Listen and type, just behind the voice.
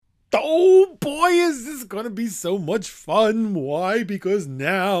why is this going to be so much fun? Why? Because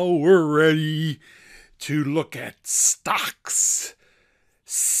now we're ready to look at stocks.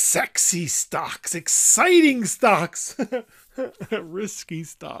 Sexy stocks, exciting stocks, risky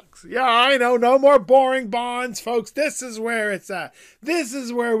stocks. Yeah, I know, no more boring bonds, folks. This is where it's at. This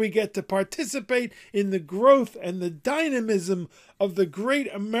is where we get to participate in the growth and the dynamism of the great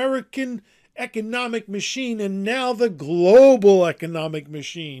American economic machine and now the global economic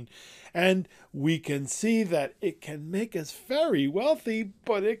machine. And we can see that it can make us very wealthy,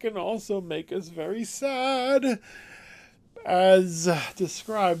 but it can also make us very sad, as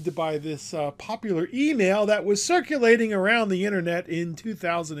described by this popular email that was circulating around the internet in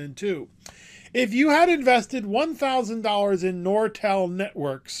 2002. If you had invested $1,000 in Nortel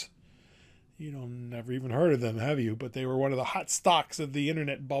Networks, you know, never even heard of them, have you? But they were one of the hot stocks of the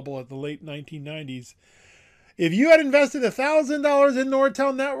internet bubble at the late 1990s. If you had invested $1,000 in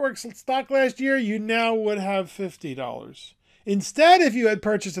Nortel Networks stock last year, you now would have $50. Instead, if you had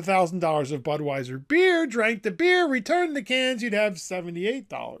purchased $1,000 of Budweiser beer, drank the beer, returned the cans, you'd have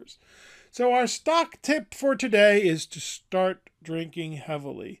 $78. So our stock tip for today is to start drinking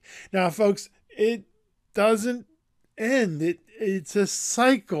heavily. Now, folks, it doesn't end. It's a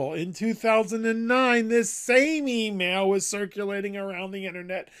cycle. In 2009, this same email was circulating around the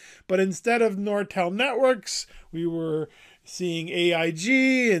internet, but instead of Nortel Networks, we were seeing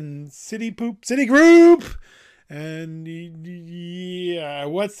AIG and Citigroup. And yeah,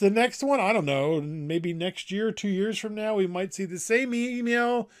 what's the next one? I don't know. Maybe next year, 2 years from now, we might see the same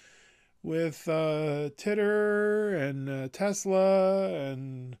email with Twitter and Tesla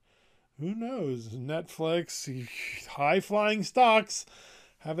and who knows, Netflix. High-flying stocks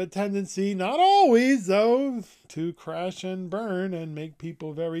have a tendency, not always though, to crash and burn and make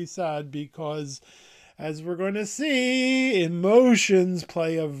people very sad because, as we're going to see, emotions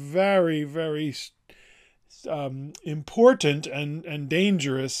play a very, very important and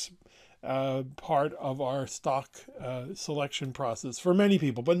dangerous part of our stock selection process for many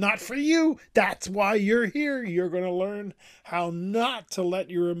people, but not for you. That's why you're here. You're going to learn how not to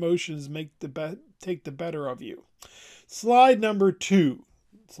let your emotions take the better of you. Slide number 2.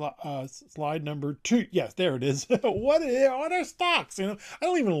 Slide number 2. Yes, there it is. What are stocks? You know, I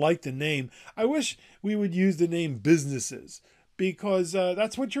don't even like the name. I wish we would use the name businesses because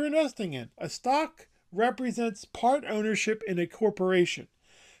that's what you're investing in. A stock represents part ownership in a corporation.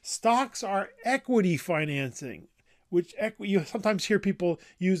 Stocks are equity financing, which you sometimes hear people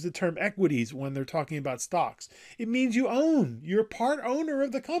use the term equities when they're talking about stocks. It means you're part owner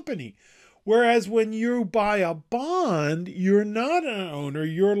of the company. Whereas when you buy a bond, you're not an owner,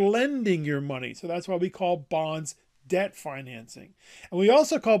 you're lending your money. So that's why we call bonds debt financing. And we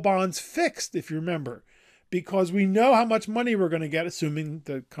also call bonds fixed, if you remember, because we know how much money we're going to get, assuming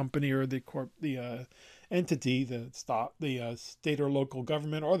the company or the entity, the state or local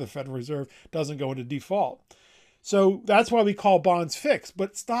government or the Federal Reserve doesn't go into default. So that's why we call bonds fixed.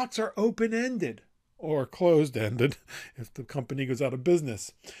 But stocks are open-ended or closed-ended if the company goes out of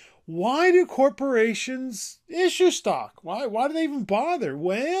business. Why do corporations issue stock? Why do they even bother?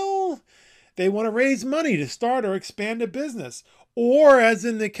 Well, they want to raise money to start or expand a business. Or, as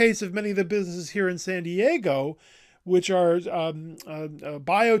in the case of many of the businesses here in San Diego, which are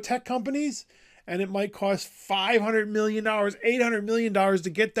biotech companies, and it might cost $500 million, $800 million to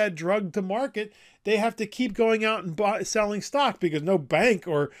get that drug to market, they have to keep going out and selling stock because no bank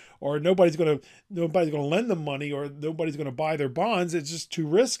or nobody's going to lend them money or nobody's going to buy their bonds. It's just too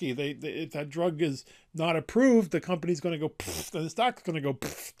risky. If that drug is not approved, the company's going to go, and the stock's going to go,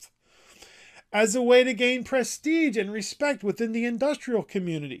 as a way to gain prestige and respect within the industrial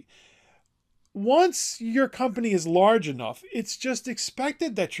community. Once your company is large enough, it's just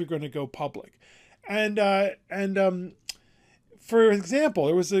expected that you're going to go public. For example,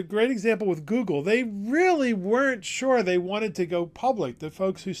 there was a great example with Google. They really weren't sure they wanted to go public. The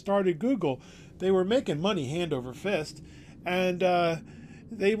folks who started Google, they were making money hand over fist. And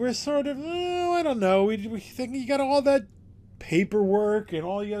they were sort of, I don't know, we think you got all that paperwork and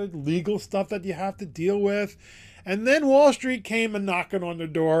all the other legal stuff that you have to deal with. And then Wall Street came and knocking on the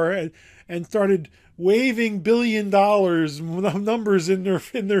door and started waving $1 billion numbers in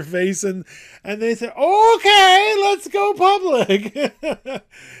their face, and they said, okay, let's go public. And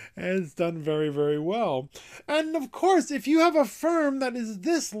it's done very, very well. And of course, if you have a firm that is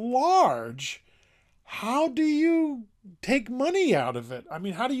this large, how do you take money out of it? I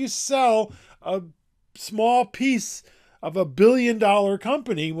mean, how do you sell a small piece of $1 billion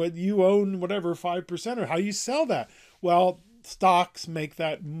company when you own whatever 5%, or how do you sell that? Well, stocks make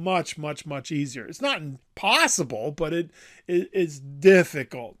that much, much, much easier. It's not impossible, but it's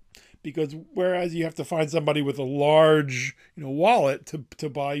difficult because whereas you have to find somebody with a large, wallet to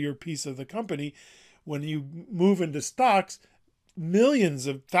buy your piece of the company, when you move into stocks, millions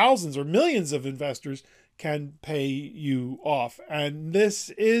of thousands or millions of investors can pay you off. And this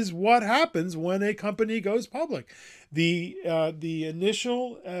is what happens when a company goes public. The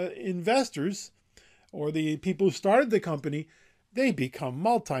initial investors, or the people who started the company, they become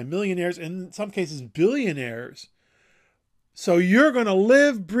multimillionaires, in some cases billionaires. So you're going to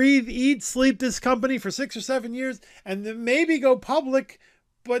live, breathe, eat, sleep this company for 6 or 7 years and then maybe go public,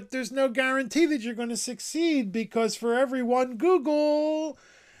 but there's no guarantee that you're going to succeed, because for every one Google,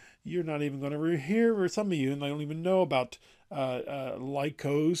 you're not even going to hear, or some of you, and I don't even know about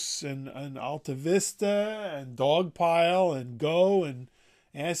Lycos and Alta Vista and Dogpile and Go and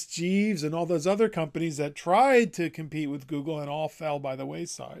Ask Jeeves and all those other companies that tried to compete with Google and all fell by the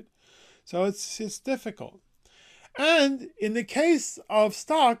wayside. So it's difficult. And in the case of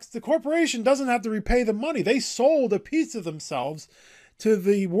stocks, the corporation doesn't have to repay the money. They sold a piece of themselves to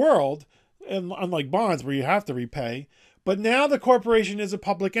the world, and unlike bonds where you have to repay. But now the corporation is a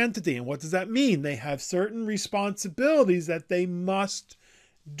public entity. And what does that mean? They have certain responsibilities that they must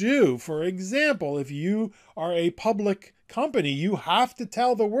do. For example, if you are a public company, you have to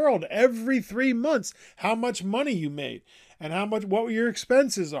tell the world every 3 months how much money you made and what your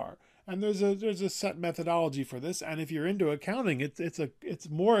expenses are. And there's a set methodology for this. And if you're into accounting, it's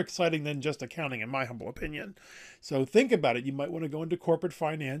more exciting than just accounting, in my humble opinion. So think about it. You might want to go into corporate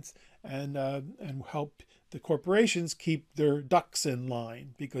finance and help the corporations keep their ducks in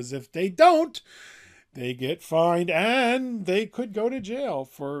line, because if they don't, they get fined and they could go to jail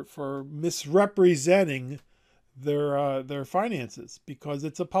for misrepresenting their finances, because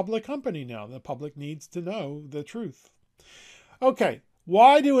it's a public company now. The public needs to know the truth. Okay.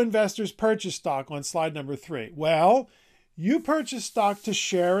 Why do investors purchase stock on slide number 3? Well, you purchase stock to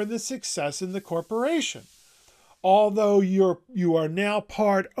share in the success in the corporation. Although you are now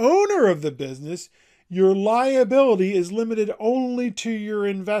part owner of the business, your liability is limited only to your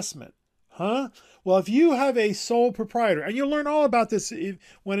investment. Well, if you have a sole proprietor, and you'll learn all about this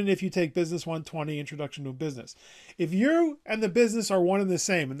when and if you take Business 120, Introduction to Business. If you and the business are one and the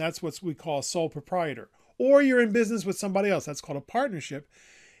same, and that's what we call a sole proprietor, or you're in business with somebody else, that's called a partnership,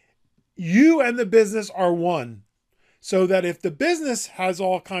 you and the business are one. So that if the business has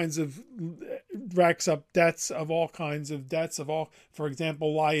all kinds of, racks up debts, for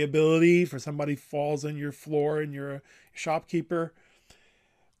example, liability for somebody falls on your floor and you're a shopkeeper,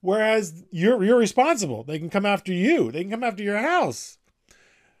 whereas you're responsible. They can come after you. They can come after your house.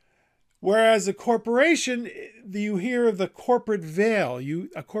 Whereas a corporation, you hear of the corporate veil.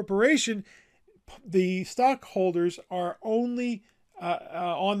 A corporation, the stockholders are only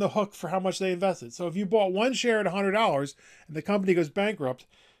on the hook for how much they invested. So if you bought one share at $100 and the company goes bankrupt,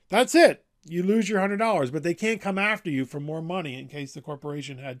 that's it. You lose your $100, but they can't come after you for more money in case the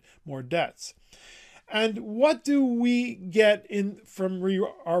corporation had more debts. And what do we get from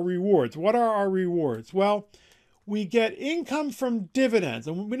our rewards? What are our rewards? Well, we get income from dividends.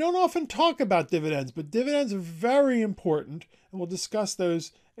 And we don't often talk about dividends, but dividends are very important, and we'll discuss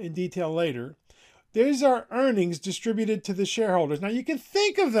those in detail later. These are earnings distributed to the shareholders. Now, you can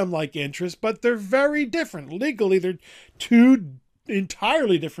think of them like interest, but they're very different. Legally, they're two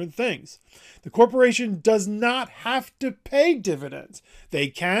entirely different things. The corporation does not have to pay dividends. They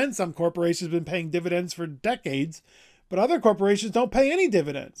can. Some corporations have been paying dividends for decades, but other corporations don't pay any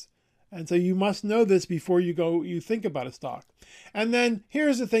dividends. And so you must know this before you think about a stock. And then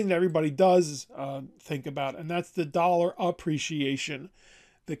here's the thing that everybody does think about, and that's the dollar appreciation.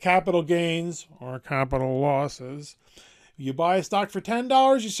 The capital gains or capital losses. You buy a stock for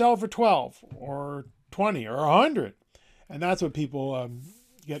 $10, you sell it for $12 or $20 or $100. And that's what people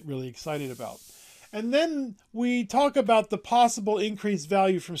get really excited about. And then we talk about the possible increased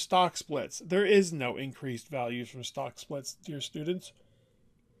value from stock splits. There is no increased value from stock splits, dear students.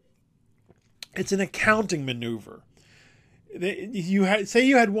 It's an accounting maneuver. Say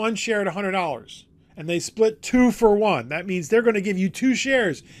you had one share at $100. And they split 2 for 1. That means they're going to give you 2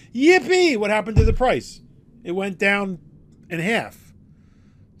 shares. Yippee! What happened to the price? It went down in half.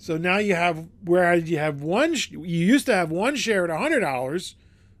 So now you have, whereas you used to have one share at $100.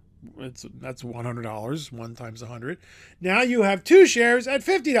 That's $100. 1 times 100. Now you have 2 shares at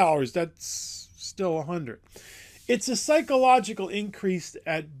 $50. That's still 100. It's a psychological increase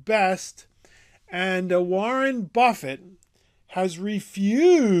at best. And Warren Buffett has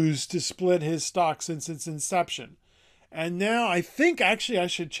refused to split his stock since its inception. And now I think, actually, I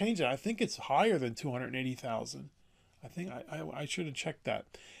should change it. I think it's higher than 280,000. I think I should have checked that.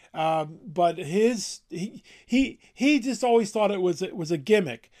 But he just always thought it was a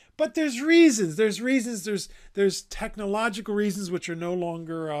gimmick. But there's reasons. There's technological reasons which are no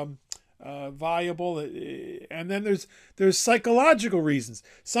longer viable, and then there's psychological reasons.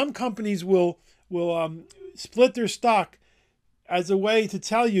 Some companies will split their stock as a way to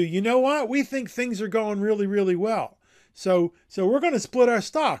tell you, you know what, we think things are going really, really well. So we're going to split our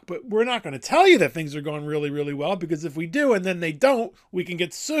stock, but we're not going to tell you that things are going really, really well, because if we do and then they don't, we can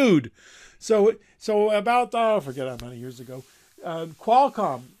get sued. So about, I forget how many years ago,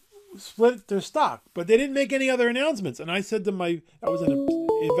 Qualcomm split their stock, but they didn't make any other announcements. And I said to I was in an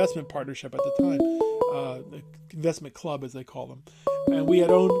investment partnership at the time, the investment club as they call them, and we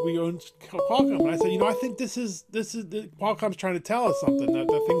owned Qualcomm. And I said, I think this is Qualcomm's trying to tell us something,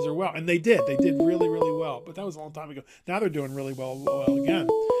 that things are well, and they did really, really well. But that was a long time ago. Now they're doing really well again,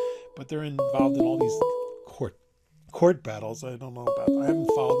 but they're involved in all these court battles. I don't know about. I haven't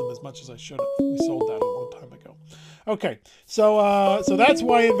followed them as much as I should have. We sold that a long time ago. Okay, so that's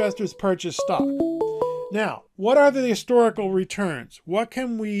why investors purchase stock. Now, what are the historical returns? What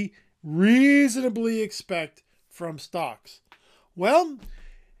can we reasonably expect from stocks? Well,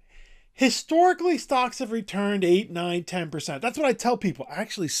 historically, stocks have returned 8, 9, 10%. That's what I tell people.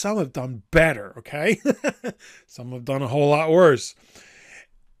 Actually, some have done better, okay? Some have done a whole lot worse.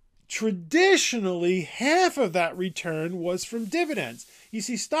 Traditionally, half of that return was from dividends. You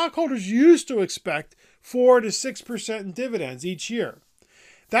see, stockholders used to expect 4 to 6% in dividends each year.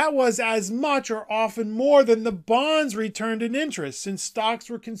 That was as much or often more than the bonds returned in interest, since stocks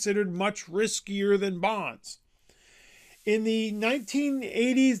were considered much riskier than bonds. In the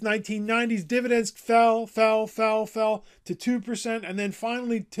 1980s, 1990s, dividends fell to 2%, and then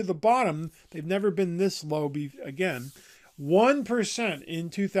finally to the bottom. They've never been this low again. 1% in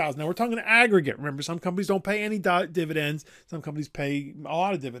 2000. Now we're talking aggregate. Remember, some companies don't pay any dividends. Some companies pay a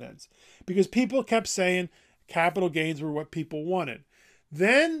lot of dividends because people kept saying capital gains were what people wanted.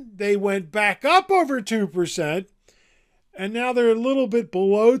 Then they went back up over 2%, and now they're a little bit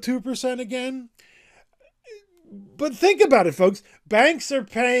below 2% again. But think about it, folks. Banks are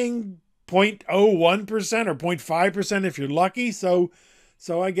paying 0.01% or 0.5% if you're lucky. So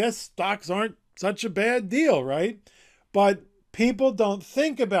I guess stocks aren't such a bad deal, right? But people don't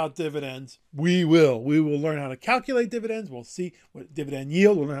think about dividends. We will. We will learn how to calculate dividends. We'll see what dividend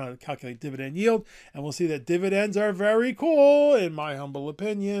yield. We'll learn how to calculate dividend yield. And we'll see that dividends are very cool, in my humble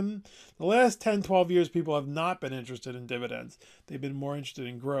opinion. The last 10, 12 years, people have not been interested in dividends. They've been more interested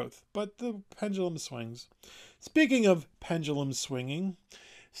in growth. But the pendulum swings. Speaking of pendulum swinging,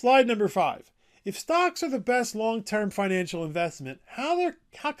 slide number 5. If stocks are the best long-term financial investment, how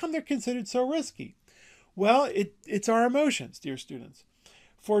come they're considered so risky? Well, it's our emotions, dear students.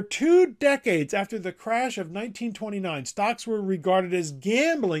 For 2 decades after the crash of 1929, stocks were regarded as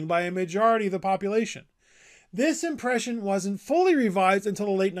gambling by a majority of the population. This impression wasn't fully revised until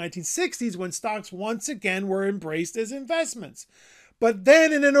the late 1960s, when stocks once again were embraced as investments. But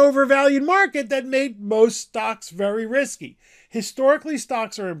then in an overvalued market that made most stocks very risky. Historically,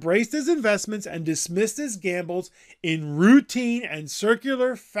 stocks are embraced as investments and dismissed as gambles in routine and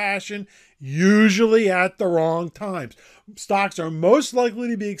circular fashion, usually at the wrong times. Stocks are most likely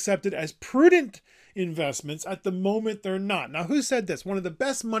to be accepted as prudent investments at the moment they're not. Now, who said this? One of the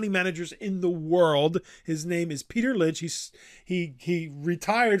best money managers in the world. His name is Peter Lynch. He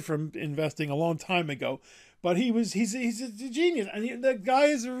retired from investing a long time ago. But he's a genius. And the guy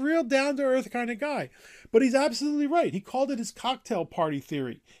is a real down-to-earth kind of guy. But he's absolutely right. He called it his cocktail party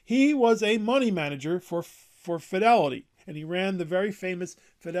theory. He was a money manager for Fidelity. And he ran the very famous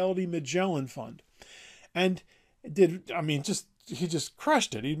Fidelity Magellan Fund. And he just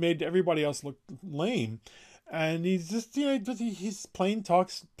crushed it. He made everybody else look lame. And he's just, he's plain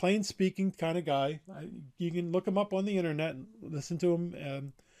speaking kind of guy. You can look him up on the internet and listen to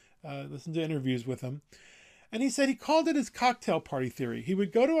him, listen to interviews with him. And he said he called it his cocktail party theory. He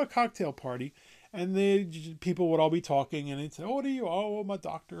would go to a cocktail party, and the people would all be talking, and he'd say, "Oh, what are you? Oh, I'm a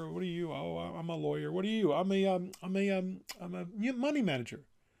doctor. What are you? Oh, I'm a lawyer. What are you? I'm a money manager."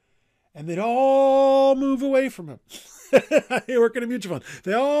 And they'd all move away from him. They work in a mutual fund.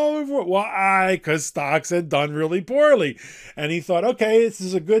 They all move away. Why? Because stocks had done really poorly. And he thought, okay, this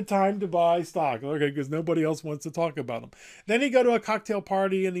is a good time to buy stock. Okay, because nobody else wants to talk about them. Then he'd go to a cocktail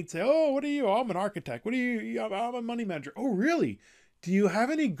party and he'd say, oh, what are you? Oh, I'm an architect. What are you? I'm a money manager. Oh, really? Do you have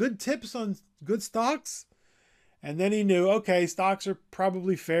any good tips on good stocks? And then he knew, okay, stocks are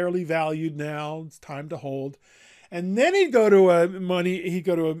probably fairly valued now. It's time to hold. And then he'd go to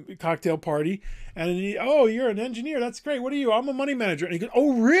a cocktail party, and oh, you're an engineer. That's great. What are you? I'm a money manager. And he goes,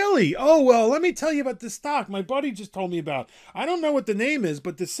 oh, really? Oh, well, let me tell you about this stock my buddy just told me about. I don't know what the name is,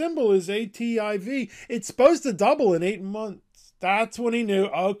 but the symbol is ATIV. It's supposed to double in 8 months. That's when he knew,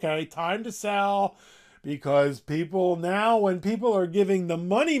 okay, time to sell. Because people now, when people are giving the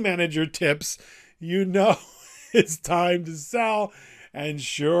money manager tips, it's time to sell. And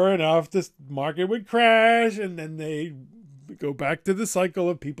sure enough, the market would crash, and then they go back to the cycle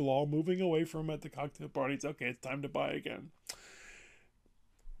of people all moving away from at the cocktail parties. Okay, it's time to buy again.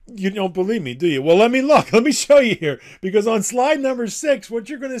 You don't believe me, do you? Well, let me show you here. Because on slide number 6, what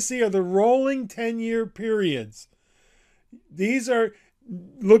you're going to see are the rolling 10-year periods. These are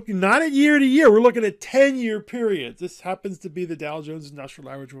looking not at year to year, we're looking at 10-year periods. This happens to be the Dow Jones Industrial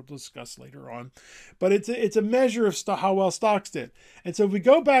Average, we'll discuss later on. But it's a measure of how well stocks did. And so if we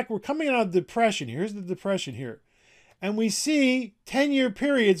go back, we're coming out of the depression. Here's the depression here. And we see 10-year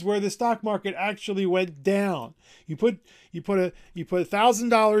periods where the stock market actually went down. You put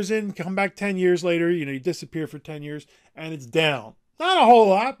 $1,000 in, come back 10 years later, you disappear for 10 years, and it's down. Not a whole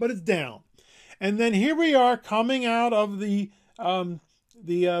lot, but it's down. And then here we are coming out of the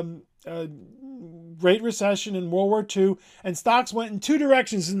Great Recession in World War II, and stocks went in two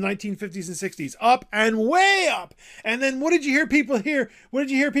directions in the 1950s and 60s, up and way up. And then what did you hear people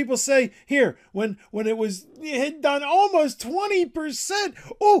say here when it had done almost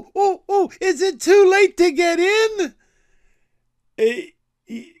 20%? Oh, is it too late to get in?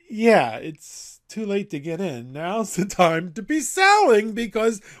 Yeah, it's too late to get in. Now's the time to be selling,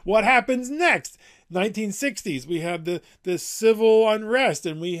 because what happens next? 1960s, we have the civil unrest,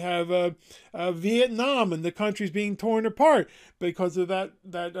 and we have Vietnam, and the country's being torn apart because of that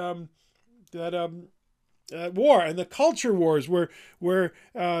war, and the culture wars, where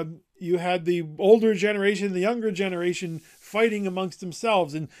you had the older generation and the younger generation fighting amongst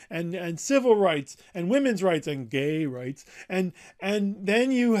themselves, and civil rights and women's rights and gay rights, and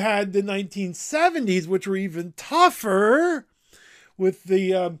then you had the 1970s, which were even tougher, with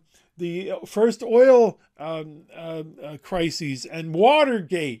the first oil crises and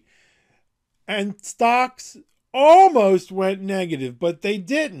Watergate, and stocks almost went negative, but they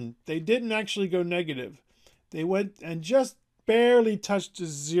didn't. They didn't actually go negative. They went and just barely touched to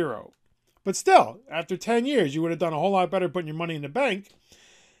zero. But still, after 10 years, you would have done a whole lot better putting your money in the bank.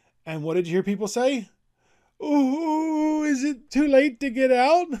 And what did you hear people say? Ooh, is it too late to get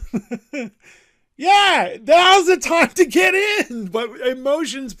out? Yeah, now's the time to get in. But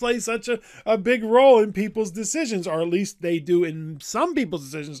emotions play such a big role in people's decisions, or at least they do in some people's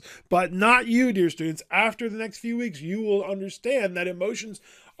decisions, but not you, dear students. After the next few weeks, you will understand that emotions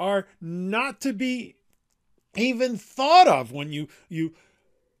are not to be even thought of when you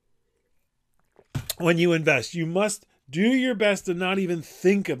invest. You must do your best to not even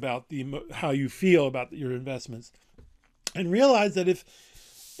think about how you feel about your investments, and realize that if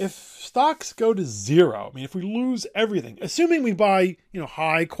stocks go to zero, I mean, if we lose everything, assuming we buy,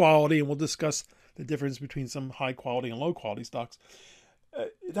 high quality, and we'll discuss the difference between some high quality and low quality stocks,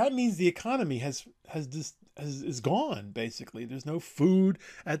 that means the economy is gone, basically. There's no food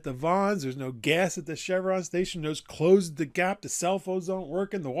at the Vons, there's no gas at the Chevron station, there's closed the gap, the cell phones don't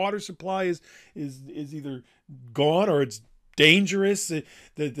work, and the water supply is either gone or it's dangerous.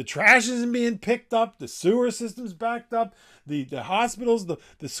 The trash isn't being picked up, the sewer system's backed up, the hospitals,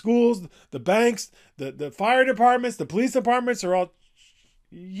 the schools, the banks, the fire departments, the police departments are all...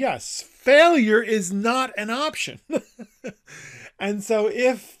 Yes, failure is not an option. And so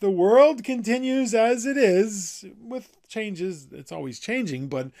if the world continues as it is, with changes, it's always changing,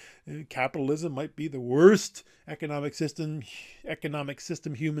 but capitalism might be the worst economic system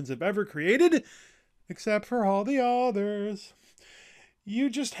humans have ever created, except for all the others. You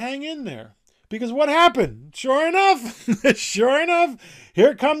just hang in there. Because what happened? Sure enough,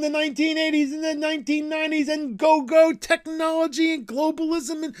 here come the 1980s and the 1990s, and go technology and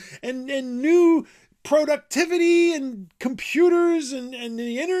globalism and new productivity and computers and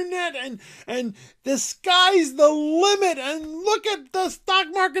the internet, and the sky's the limit. And look at the stock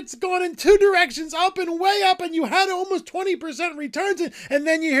market's going in two directions, up and way up, and you had almost 20% returns. And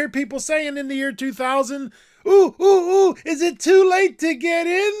then you hear people saying in the year 2000, ooh, is it too late to get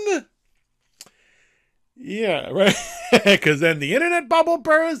in? Yeah, right. Because then the internet bubble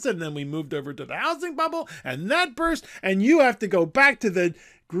burst, and then we moved over to the housing bubble, and that burst, and you have to go back to the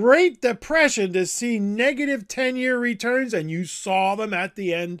Great Depression to see negative 10-year returns, and you saw them at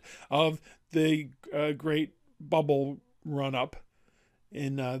the end of the Great Bubble run-up.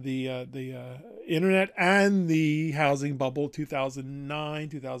 in the internet and the housing bubble, 2009,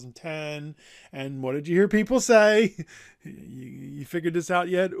 2010. And what did you hear people say? You figured this out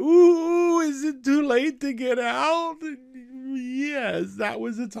yet? Ooh, is it too late to get out? Yes, that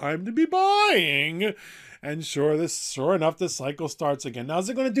was the time to be buying. And sure enough, the cycle starts again. Now, is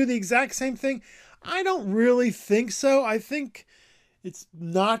it going to do the exact same thing? I don't really think so. I think it's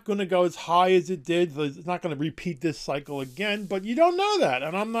not going to go as high as it did. It's not going to repeat this cycle again, but you don't know that.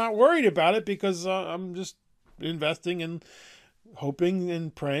 And I'm not worried about it because I'm just investing and hoping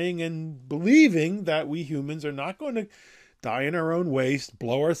and praying and believing that we humans are not going to die in our own waste,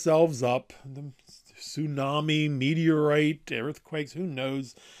 blow ourselves up. The tsunami, meteorite, earthquakes, who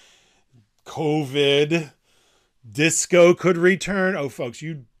knows? COVID, disco could return. Oh, folks,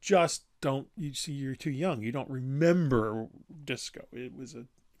 you just don't, you see, you're too young. You don't remember disco. It was a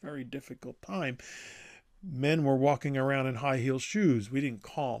very difficult time. Men were walking around in high heel shoes. We didn't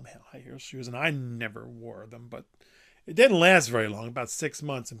call them high heel shoes, and I never wore them, but it didn't last very long, about 6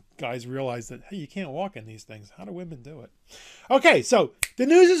 months, and guys realized that, hey, you can't walk in these things. How do women do it? Okay, so the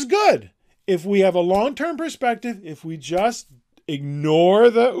news is good. If we have a long-term perspective, if we just ignore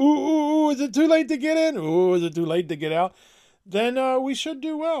the, ooh, is it too late to get in? Ooh, is it too late to get out? Then we should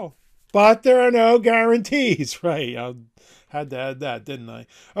do well. But there are no guarantees, right? I had to add that, didn't I?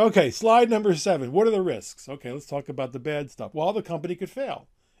 Okay, slide number 7. What are the risks? Okay, let's talk about the bad stuff. Well, the company could fail.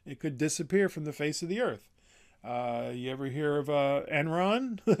 It could disappear from the face of the earth. You ever hear of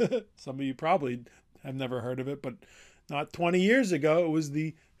Enron? Some of you probably have never heard of it, but not 20 years ago, it was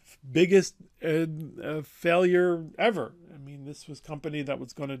the biggest failure ever. I mean, this was a company that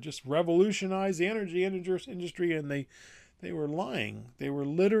was going to just revolutionize the energy industry, and they were lying. They were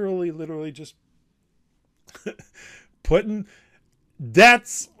literally just putting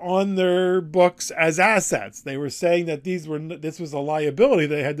debts on their books as assets. They were saying that this was a liability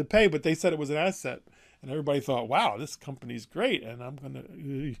they had to pay, but they said it was an asset. And everybody thought, wow, this company's great. And I'm going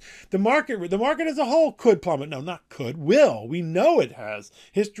to, the market as a whole could plummet. No, not could, will. We know it has.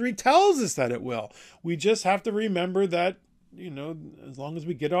 History tells us that it will. We just have to remember that, as long as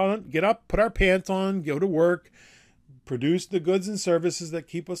we get up, put our pants on, go to work, produce the goods and services that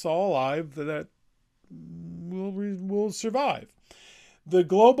keep us all alive, that we'll survive. The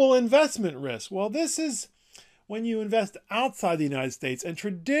global investment risk. Well, this is when you invest outside the United States. And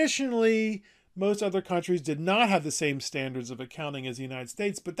traditionally, most other countries did not have the same standards of accounting as the United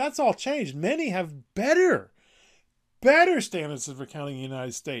States, but that's all changed. Many have better standards of accounting in the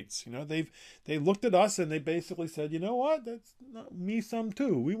United States. They looked at us and they basically said, you know what, that's not me some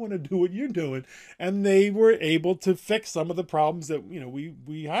too. We want to do what you're doing. And they were able to fix some of the problems that,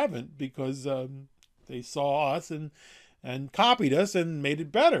 we haven't, because they saw us and copied us and made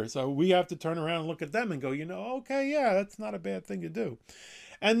it better. So we have to turn around and look at them and go, okay, yeah, that's not a bad thing to do.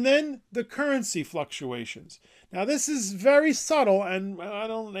 And then the currency fluctuations. Now, this is very subtle, and I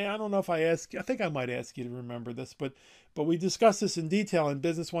don't know if I think I might ask you to remember this, but we discussed this in detail in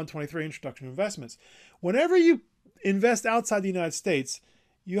Business 123, Introduction to Investments. Whenever you invest outside the United States,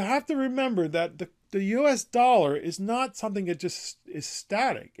 you have to remember that the U.S. dollar is not something that just is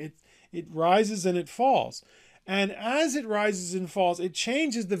static. It rises and it falls. And as it rises and falls, it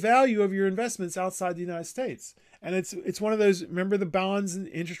changes the value of your investments outside the United States. And it's one of those, remember the bonds and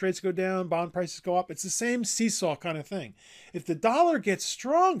interest rates go down, bond prices go up. It's the same seesaw kind of thing. If the dollar gets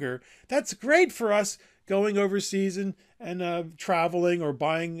stronger, that's great for us going overseas and traveling or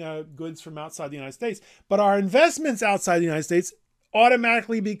buying goods from outside the United States. But our investments outside the United States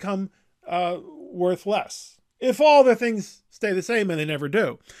automatically become worth less if all the things stay the same, and they never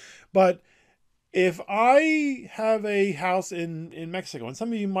do. But if I have a house in Mexico, and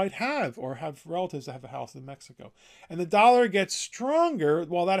some of you might have or have relatives that have a house in Mexico, and the dollar gets stronger,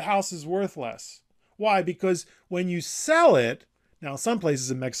 well, that house is worth less. Why? Because when you sell it, now some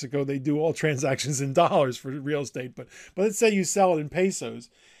places in Mexico, they do all transactions in dollars for real estate, but let's say you sell it in pesos.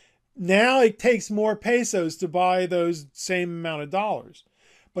 Now it takes more pesos to buy those same amount of dollars.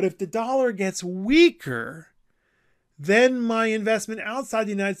 But if the dollar gets weaker, then my investment outside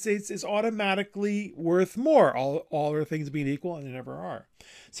the United States is automatically worth more, all other things being equal, and they never are.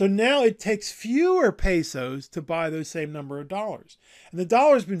 So now it takes fewer pesos to buy those same number of dollars. And the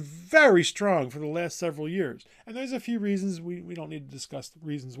dollar has been very strong for the last several years. And there's a few reasons, we don't need to discuss the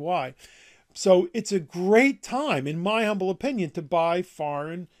reasons why. So it's a great time, in my humble opinion, to buy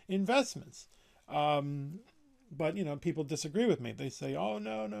foreign investments. But, people disagree with me. They say, oh,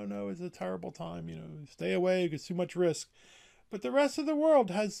 no, it's a terrible time. Stay away, it's too much risk. But the rest of the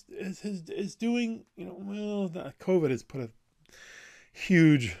world is doing, COVID has put a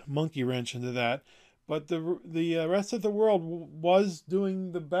huge monkey wrench into that. but the rest of the world was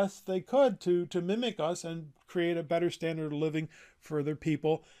doing the best they could to mimic us and create a better standard of living for their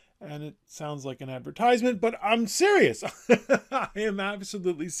people. And it sounds like an advertisement, but I'm serious. I am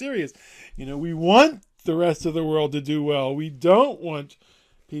absolutely serious. You know, we want the rest of the world to do well. We don't want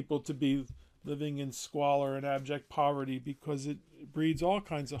people to be living in squalor and abject poverty, because it breeds all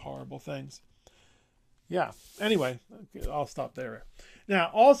kinds of horrible things. Yeah, anyway, I'll stop there.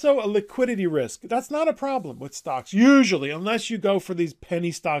 Now, also a liquidity risk. That's not a problem with stocks, usually, unless you go for these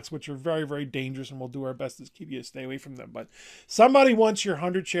penny stocks, which are very, very dangerous, and we'll do our best to keep you to stay away from them. But somebody wants your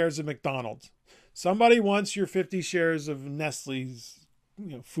 100 shares of McDonald's. Somebody wants your 50 shares of Nestle's,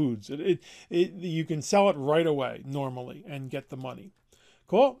 foods. You can sell it right away, normally, and get the money.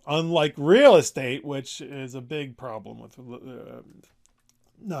 Cool? Unlike real estate, which is a big problem with...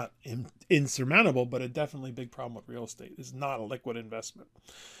 not insurmountable, but a definitely big problem with real estate. It's not a liquid investment.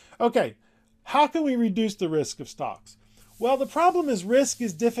 Okay, how can we reduce the risk of stocks? Well, the problem is risk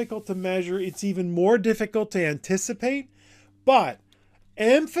is difficult to measure. It's even more difficult to anticipate. But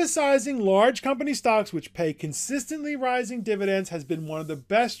emphasizing large company stocks which pay consistently rising dividends has been one of the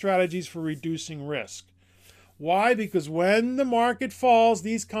best strategies for reducing risk. Why? Because when the market falls,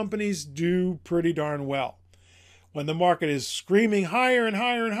 these companies do pretty darn well. When the market is screaming higher and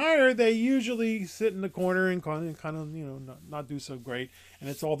higher and higher, they usually sit in the corner and kind of not do so great. And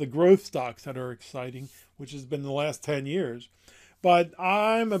it's all the growth stocks that are exciting, which has been the last 10 years. But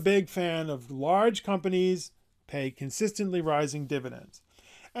I'm a big fan of large companies pay consistently rising dividends.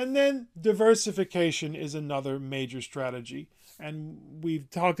 And then diversification is another major strategy. And we've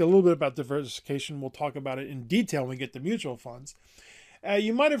talked a little bit about diversification. We'll talk about it in detail when we get to mutual funds.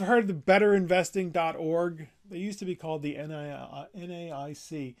 You might have heard of the betterinvesting.org. They used to be called the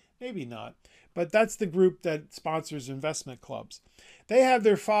NAIC. Maybe not. But that's the group that sponsors investment clubs. They have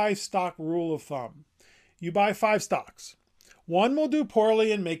their 5-stock rule of thumb. You buy 5 stocks. 1 will do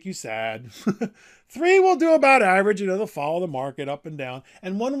poorly and make you sad. 3 will do about average, they'll follow the market up and down.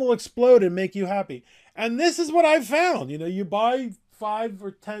 And 1 will explode and make you happy. And this is what I've found. You buy 5 or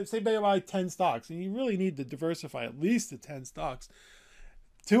 10, say you buy 10 stocks, and you really need to diversify at least to 10 stocks.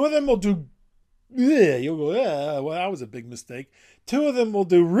 2 of them will do, you'll go, well, that was a big mistake. 2 of them will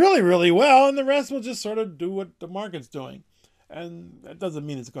do really, really well, and the rest will just sort of do what the market's doing. And that doesn't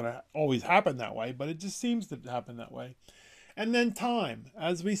mean it's going to always happen that way, but it just seems to happen that way. And then time,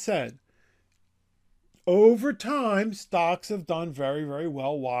 as we said. Over time, stocks have done very, very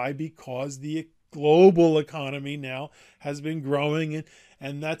well. Why? Because the global economy now has been growing,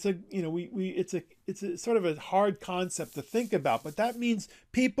 and that's it's a sort of a hard concept to think about, but that means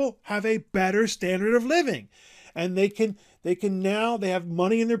people have a better standard of living, and they have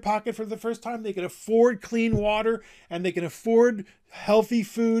money in their pocket for the first time. They can afford clean water, and they can afford healthy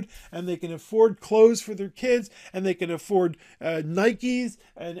food, and they can afford clothes for their kids, and they can afford Nikes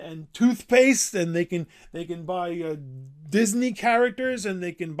and toothpaste, and they can buy Disney characters, and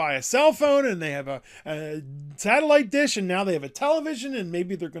they can buy a cell phone, and they have a satellite dish, and now they have a television, and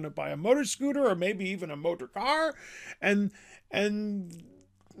maybe they're going to buy a motor scooter, or maybe even a motor car, and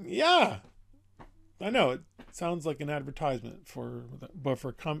yeah, I know it sounds like an advertisement for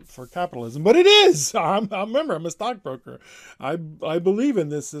capitalism, but it is. Remember, I'm a stockbroker. I believe in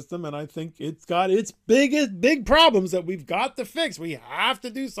this system, and I think it's got its big problems that we've got to fix. We have to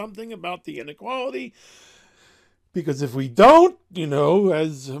do something about the inequality, because if we don't,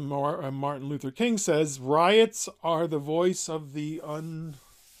 as Martin Luther King says, riots are the voice of the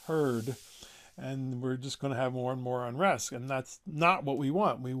unheard, and we're just going to have more and more unrest, and that's not what we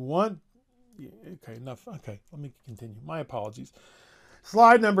want. We want Okay, enough. Okay, let me continue. My apologies.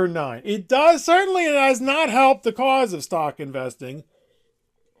 Slide number 9. It certainly does not help the cause of stock investing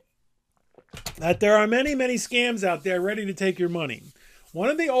that there are many, many scams out there ready to take your money. One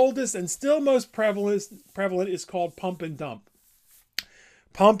of the oldest and still most prevalent is called pump and dump.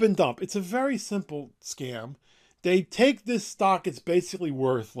 Pump and dump. It's a very simple scam. They take this stock, it's basically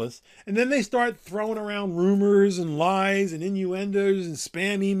worthless, and then they start throwing around rumors and lies and innuendos and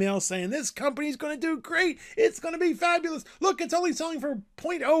spam emails saying this company's going to do great, it's going to be fabulous. Look, it's only selling for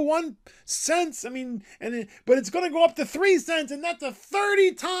 0.01 cents. But it's going to go up to 3 cents, and that's a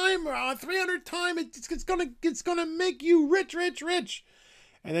 30 time or 300 time. It's going to make you rich, rich, rich.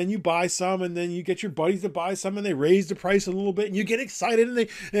 And then you buy some, and then you get your buddies to buy some, and they raise the price a little bit, and you get excited, and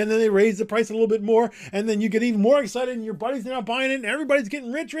then they raise the price a little bit more, and then you get even more excited, and your buddies are now buying it, and everybody's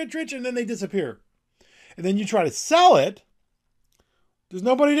getting rich, rich, rich, and then they disappear. And then you try to sell it, there's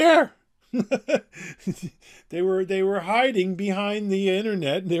nobody there. They were hiding behind the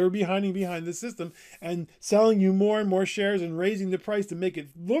internet, they were hiding behind the system, and selling you more and more shares and raising the price to make it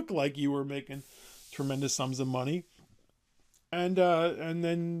look like you were making tremendous sums of money, and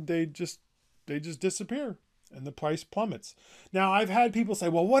then they just disappear, and the price plummets. Now, I've had people say,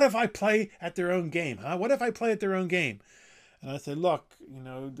 well, what if I play at their own game? Huh? What if I play at their own game? And I say, look,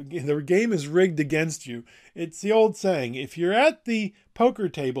 the game is rigged against you. It's the old saying, if you're at the poker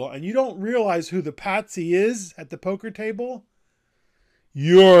table and you don't realize who the patsy is at the poker table,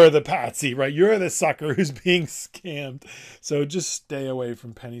 you're the patsy, right? You're the sucker who's being scammed. So just stay away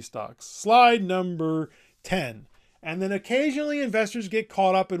from penny stocks. Slide number 10. And then occasionally investors get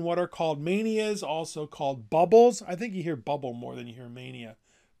caught up in what are called manias, also called bubbles. I think you hear bubble more than you hear mania,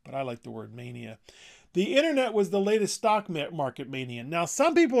 but I like the word mania. The internet was the latest stock market mania. Now,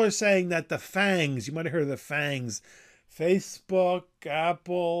 some people are saying that the FANGs, you might have heard of the FANGs, Facebook,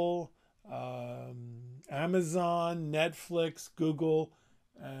 Apple, Amazon, Netflix, Google,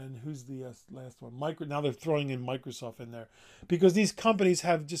 and who's the last one? Now they're throwing in Microsoft in there because these companies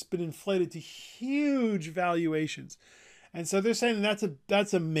have just been inflated to huge valuations. And so they're saying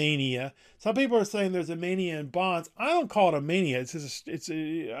that's a mania. Some people are saying there's a mania in bonds. I don't call it a mania.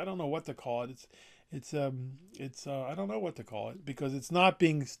 I don't know what to call it. I don't know what to call it because it's not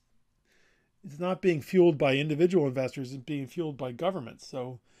being fueled by individual investors. It's being fueled by governments.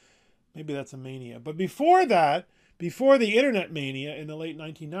 So maybe that's a mania. But before that, before the internet mania in the late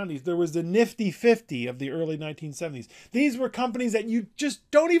 1990s, there was the Nifty 50 of the early 1970s. These were companies that you just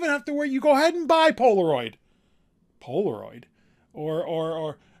don't even have to worry. You go ahead and buy Polaroid.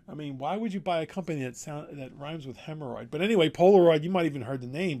 Or I mean, why would you buy a company that rhymes with hemorrhoid? But anyway, Polaroid, you might even heard the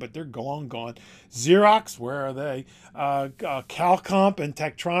name, but they're long gone. Xerox, where are they? Calcomp and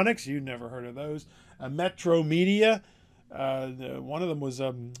Tektronix, you never heard of those. Metro Media, one of them was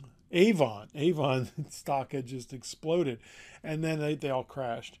Avon. Avon stock had just exploded, and then they all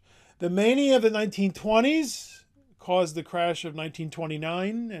crashed. The mania of the 1920s caused the crash of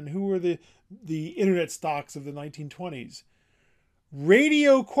 1929, and who were the internet stocks of the 1920s?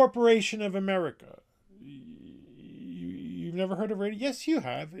 Radio Corporation of America. You've never heard of radio? Yes, you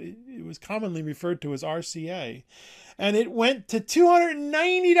have. It was commonly referred to as RCA. And it went to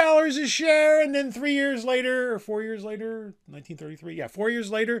 $290 a share. And then 4 years later, 1933, 4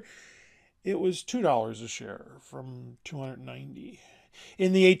 years later, it was $2 a share from $290.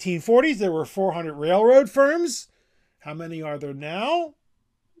 In the 1840s, there were 400 railroad firms. How many are there now?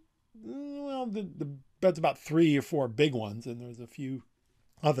 Well, that's about 3 or 4 big ones, and there's a few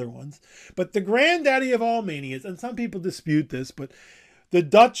other ones. But the granddaddy of all manias, and some people dispute this, but the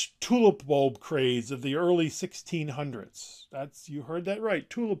Dutch tulip bulb craze of the early 1600s. You heard that right.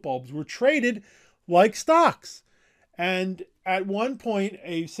 Tulip bulbs were traded like stocks. And at one point,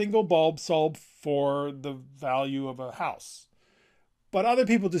 a single bulb sold for the value of a house. But other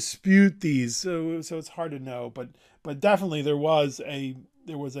people dispute these, so it's hard to know. But definitely there was a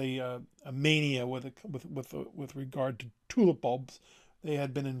mania with regard to tulip bulbs. They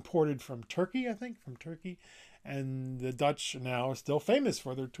had been imported from Turkey, I think, and the Dutch now are still famous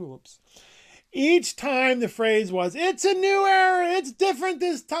for their tulips. Each time the phrase was, "It's a new era, it's different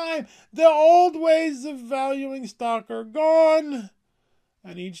this time. The old ways of valuing stock are gone."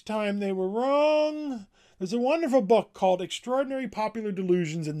 And each time they were wrong. There's a wonderful book called Extraordinary Popular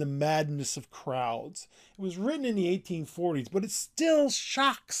Delusions and the Madness of Crowds. It was written in the 1840s, but it still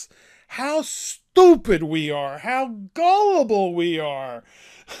shocks how stupid we are, how gullible we are.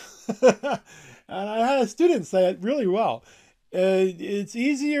 And I had a student say it really well. It's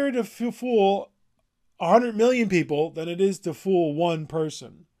easier to fool 100 million people than it is to fool one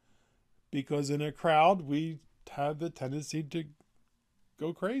person. Because in a crowd, we have the tendency to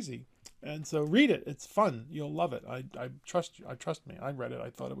go crazy. And so read it. It's fun. You'll love it. I trust you. Trust me. I read it. I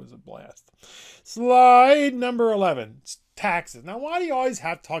thought it was a blast. Slide number 11. Taxes. Now, why do you always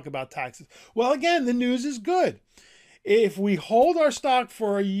have to talk about taxes? Well, again, the news is good. If we hold our stock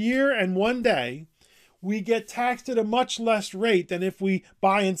for a year and 1 day, we get taxed at a much less rate than if we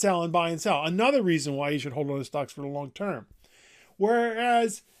buy and sell and buy and sell. Another reason why you should hold on to stocks for the long term.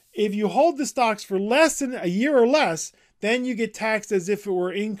 Whereas if you hold the stocks for less than a year or less, then you get taxed as if it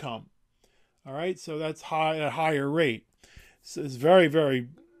were income. All right, so that's a higher rate. So it's very, very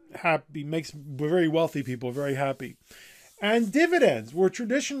happy, makes very wealthy people very happy. And dividends were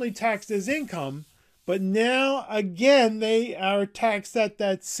traditionally taxed as income, but now, again, they are taxed at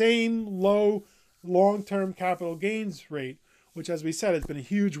that same low long-term capital gains rate, which, as we said, has been a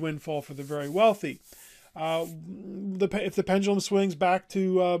huge windfall for the very wealthy. If the pendulum swings back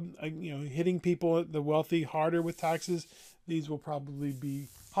to hitting people, the wealthy, harder with taxes, these will probably be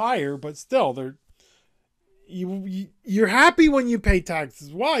higher, but still, you're happy when you pay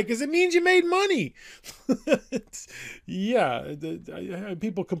taxes. Why? Because it means you made money. Yeah,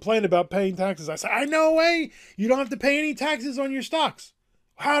 people complain about paying taxes. I say, I know a way. You don't have to pay any taxes on your stocks.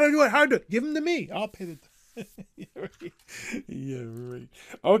 How do I do it? How do I do it? Give them to me. I'll pay the. Yeah, right. Yeah, right.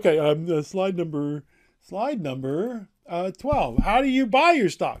 Okay. Slide number 12. How do you buy your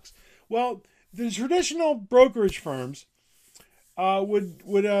stocks? Well, the traditional brokerage firms would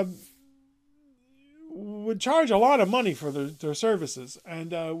charge a lot of money for their services,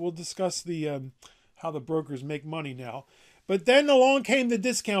 and we'll discuss the how the brokers make money now. But then along came the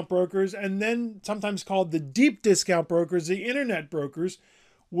discount brokers, and then sometimes called the deep discount brokers, the internet brokers,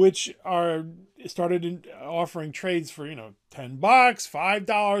 which are started offering trades for $10,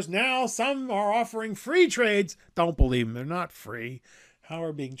 $5. Now some are offering free trades. Don't believe them; they're not free. How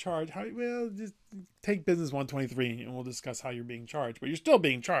are being charged? Well, just take Business 123 and we'll discuss how you're being charged. But you're still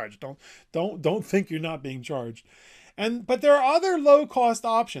being charged. Don't think you're not being charged. But there are other low cost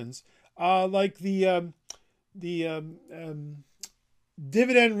options like the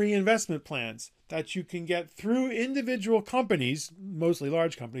dividend reinvestment plans that you can get through individual companies, mostly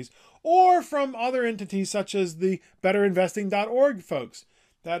large companies, or from other entities such as the betterinvesting.org folks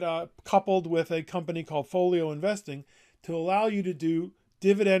that coupled with a company called Folio Investing to allow you to do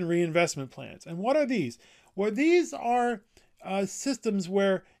dividend reinvestment plans. And what are these? Well, these are systems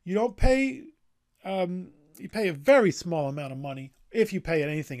where you don't pay, you pay a very small amount of money if you pay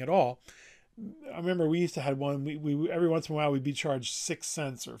anything at all. I remember we used to have one. We every once in a while we'd be charged 6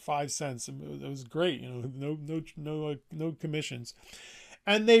 cents or 5 cents. It was great, no commissions,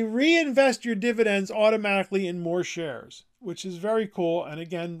 and they reinvest your dividends automatically in more shares, which is very cool. And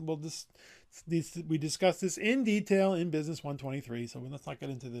again, we discussed this in detail in Business 123, so let's not get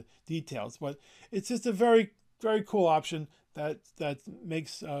into the details. But it's just a very, very cool option that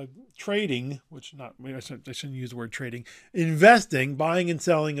makes trading, I shouldn't use the word trading, investing, buying and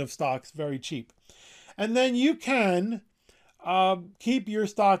selling of stocks very cheap. And then you can keep your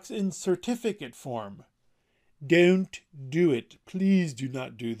stocks in certificate form. Don't do it. Please do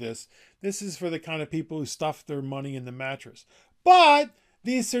not do this. This is for the kind of people who stuff their money in the mattress. But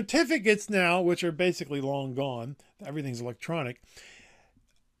these certificates now, which are basically long gone, everything's electronic,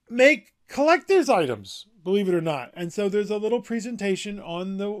 make collector's items, believe it or not. And so there's a little presentation in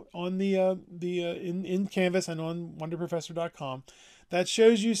Canvas and on wonderprofessor.com that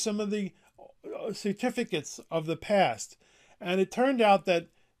shows you some of the certificates of the past. And it turned out that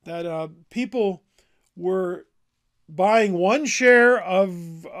people were buying one share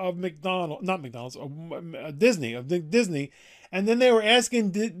of Disney, and then they were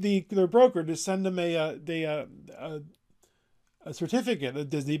asking their broker to send them a certificate of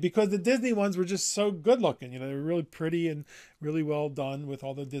Disney, because the Disney ones were just so good looking. They were really pretty and really well done with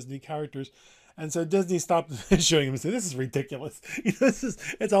all the Disney characters. And so Disney stopped showing them and said, "This is ridiculous.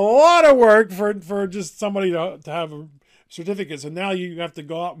 It's a lot of work for just somebody to have a certificate. So now you have to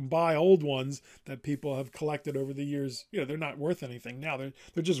go out and buy old ones that people have collected over the years. They're not worth anything now. They're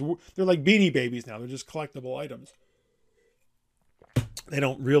like Beanie Babies now. They're just collectible items. They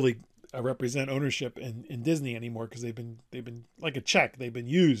don't really represent ownership in Disney anymore, because they've been like a check. They've been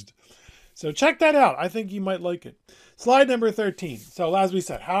used. So check that out. I think you might like it. Slide number 13. So as we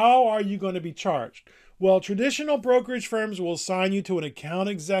said, how are you going to be charged? Well, traditional brokerage firms will assign you to an account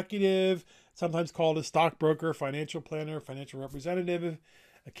executive, sometimes called a stockbroker, financial planner, financial representative,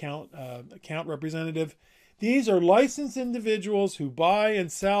 account representative. These are licensed individuals who buy and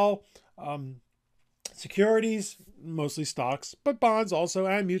sell securities, mostly stocks, but bonds also,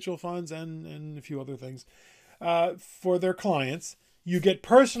 and mutual funds, and a few other things for their clients. You get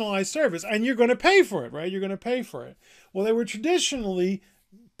personalized service, and you're going to pay for it, right? You're going to pay for it. Well, they were traditionally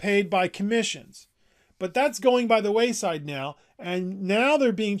paid by commissions, but that's going by the wayside now, and now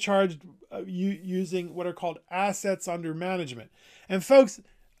they're being charged using what are called assets under management. And folks,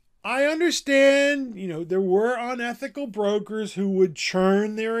 I understand, there were unethical brokers who would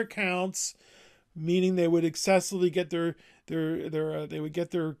churn their accounts, meaning they would excessively get they would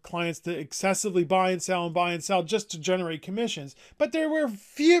get their clients to excessively buy and sell just to generate commissions. But there were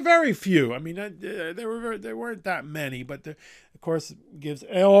very few. I mean, there weren't that many, but of course it gives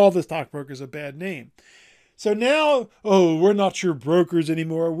all the stockbrokers a bad name. So now, we're not your brokers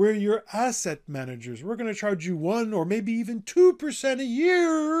anymore. We're your asset managers. We're going to charge you 1 or maybe even 2% a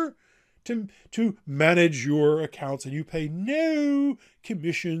year to manage your accounts, and you pay no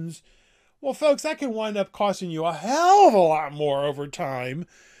commissions. Well, folks, that can wind up costing you a hell of a lot more over time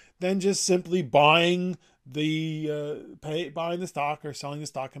than just simply buying the stock or selling the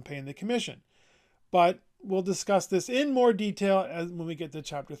stock and paying the commission. But we'll discuss this in more detail when we get to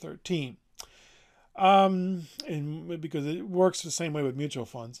chapter 13. because it works the same way with mutual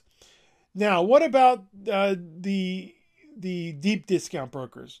funds. Now, what about the deep discount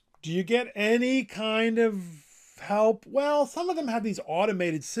brokers? Do you get any kind of help? Well, some of them have these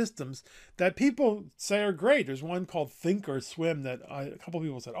automated systems that people say are great. There's one called Thinkorswim that a couple of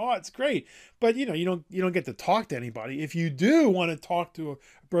people said, "Oh, it's great," but you don't get to talk to anybody. If you do want to talk to a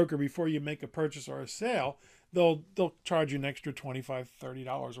broker before you make a purchase or a sale, they'll charge you an extra $25,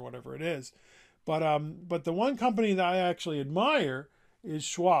 $30 or whatever it is. But the one company that I actually admire is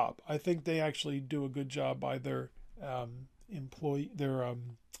Schwab. I think they actually do a good job by their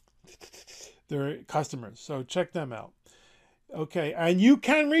their customers. So check them out. Okay, and you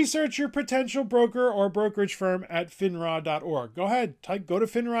can research your potential broker or brokerage firm at finra.org. Go ahead, go to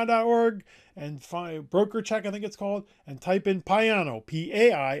finra.org and find broker check, I think it's called, and type in Paiano,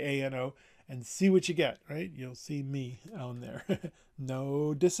 Paiano, and see what you get, right? You'll see me on there.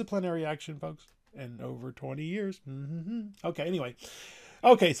 No disciplinary action, folks, in over 20 years. Okay, anyway.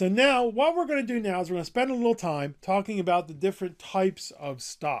 Okay, so now what we're going to do now is we're going to spend a little time talking about the different types of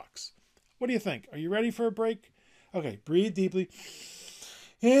stocks. What do you think? Are you ready for a break? Okay, breathe deeply.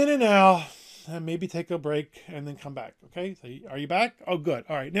 In and out. And maybe take a break and then come back. Okay, so are you back? Oh, good.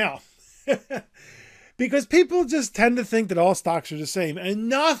 All right, now. Because people just tend to think that all stocks are the same. And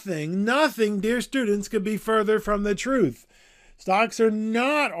nothing, dear students, could be further from the truth. Stocks are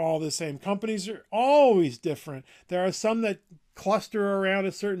not all the same. Companies are always different. There are some that cluster around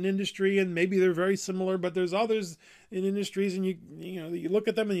a certain industry and maybe they're very similar, but there's others in industries and you look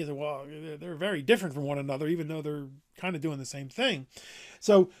at them and you say, well, they're very different from one another, even though they're kind of doing the same thing.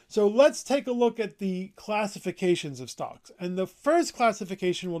 So let's take a look at the classifications of stocks. And the first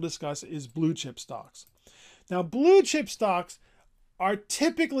classification we'll discuss is blue chip stocks. Now, blue chip stocks are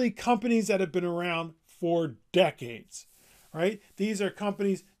typically companies that have been around for decades, right? These are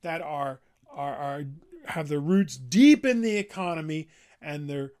companies that have their roots deep in the economy and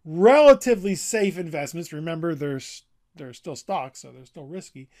they're relatively safe investments. Remember, they're still stocks, so they're still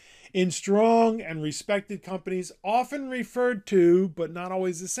risky, in strong and respected companies, often referred to, but not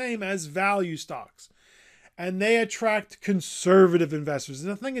always the same, as value stocks. And they attract conservative investors. It's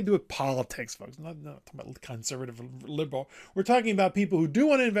nothing to do with politics, folks. I'm not talking about conservative or liberal. We're talking about people who do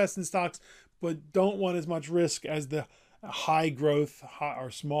want to invest in stocks, but don't want as much risk as the high growth or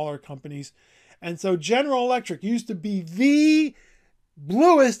smaller companies. And so General Electric used to be the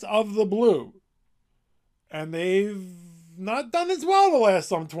bluest of the blue. And they've not done as well the last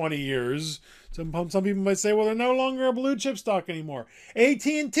 20 years. Some people might say, well, they're no longer a blue chip stock anymore.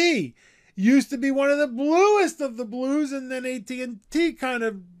 AT&T used to be one of the bluest of the blues, and then AT&T kind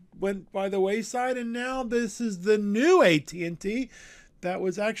of went by the wayside, and now this is the new AT&T that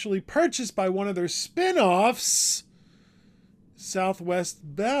was actually purchased by one of their spin-offs, Southwest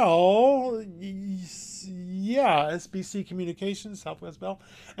Bell, SBC Communications, Southwest Bell.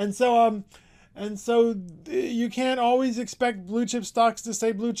 And so you can't always expect blue chip stocks to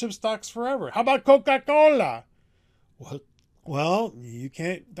stay blue chip stocks forever. How about Coca-Cola? Well, you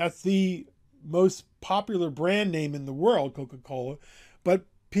can't. That's the most popular brand name in the world, Coca-Cola. But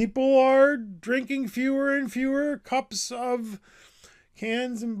people are drinking fewer and fewer cups of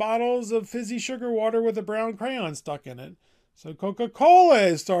cans and bottles of fizzy sugar water with a brown crayon stuck in it. So Coca-Cola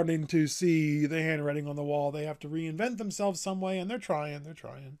is starting to see the handwriting on the wall. They have to reinvent themselves some way, and they're trying.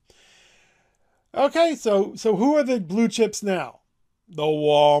 Okay, so who are the blue chips now? The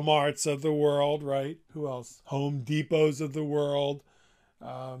Walmarts of the world, right? Who else? Home Depots of the world.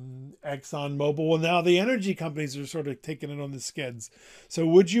 ExxonMobil. Well, now the energy companies are sort of taking it on the skids. So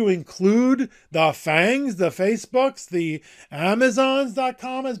would you include the FANGs, the Facebooks, the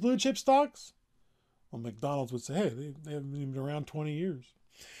Amazons.com as blue chip stocks? Well, McDonald's would say, hey, they haven't been around 20 years.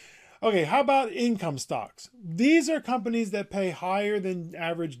 Okay, how about income stocks? These are companies that pay higher than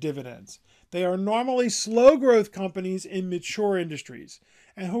average dividends. They are normally slow growth companies in mature industries.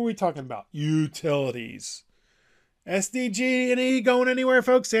 And who are we talking about? Utilities. SDG&E going anywhere,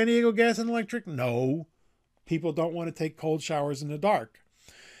 folks? San Diego Gas and Electric? No. People don't want to take cold showers in the dark.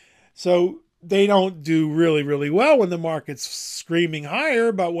 So they don't do really, really well when the market's screaming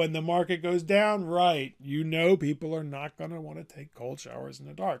higher, but when the market goes down, right, people are not going to want to take cold showers in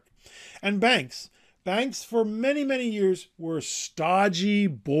the dark. And banks. Banks for many, many years were stodgy,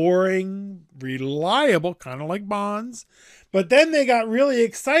 boring, reliable, kind of like bonds. But then they got really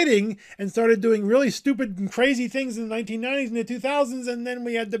exciting and started doing really stupid and crazy things in the 1990s and the 2000s, and then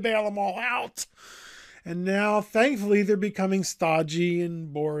we had to bail them all out. And now, thankfully, they're becoming stodgy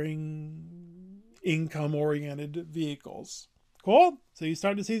and boring, income-oriented vehicles. Cool? So you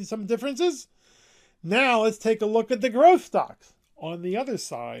start to see some differences? Now let's take a look at the growth stocks. On the other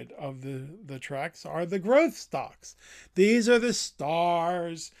side of the tracks are the growth stocks. These are the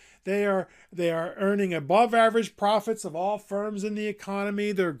stars. They are earning above average profits of all firms in the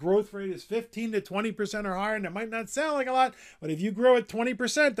economy. Their growth rate is 15 to 20% or higher, and it might not sound like a lot, but if you grow at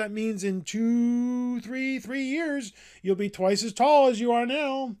 20%, that means in 3 years, you'll be twice as tall as you are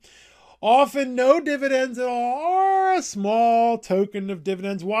now. Often no dividends at all, or a small token of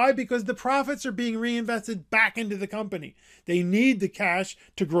dividends. Why? Because the profits are being reinvested back into the company. They need the cash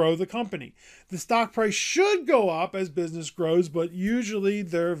to grow the company. The stock price should go up as business grows, but usually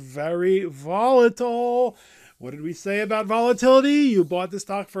they're very volatile. What did we say about volatility? You bought the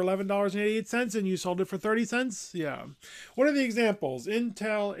stock for $11.88 and you sold it for 30 cents? Yeah. What are the examples?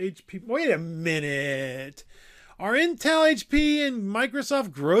 Intel, HP. Wait a minute. Are Intel, HP, and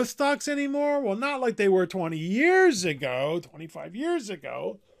Microsoft growth stocks anymore? Well, not like they were 20 years ago, 25 years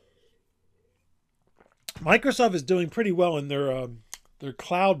ago. Microsoft is doing pretty well in their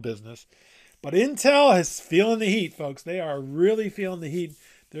cloud business. But Intel is feeling the heat, folks. They are really feeling the heat.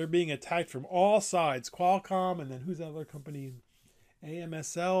 They're being attacked from all sides. Qualcomm, and then who's that other company?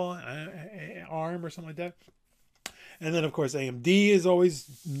 AMSL, ARM, or something like that. And then, of course, AMD is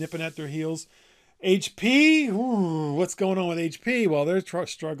always nipping at their heels. HP, what's going on with HP? Well, they're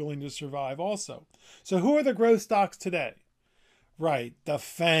struggling to survive also. So who are the growth stocks today? Right, the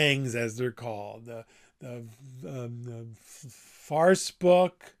FANGs, as they're called. The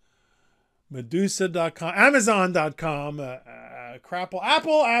Farcebook, Medusa.com, Amazon.com,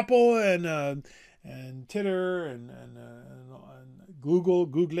 Apple, and Titter, and Google.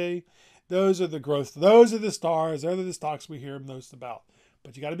 Those are the growth. Those are the stars. Those are the stocks we hear most about.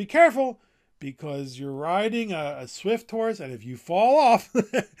 But you got to be careful, because you're riding a swift horse, and if you fall off,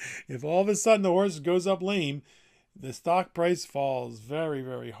 if all of a sudden the horse goes up lame, the stock price falls very,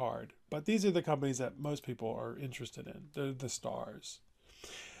 very hard. But these are the companies that most people are interested in. They're the stars.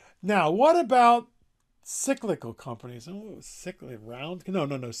 Now, what about cyclical companies? Oh,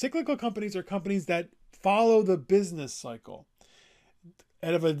 cyclical companies are companies that follow the business cycle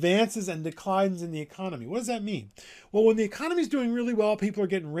and of advances and declines in the economy. What does that mean? Well, when the economy is doing really well, people are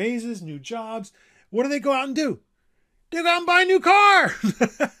getting raises, new jobs. What do they go out and do? They go out and buy a new car.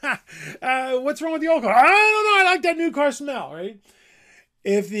 What's wrong with the old car? I don't know. I like that new car smell, right?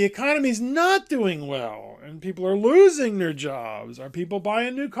 If the economy's not doing well and people are losing their jobs, are people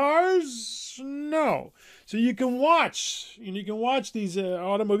buying new cars? No. So you can watch these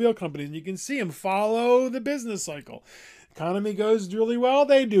automobile companies, and you can see them follow the business cycle. Economy goes really well,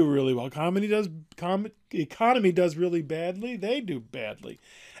 they do really well. Economy does really badly, they do badly.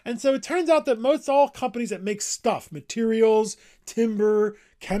 And so it turns out that most all companies that make stuff, materials, timber,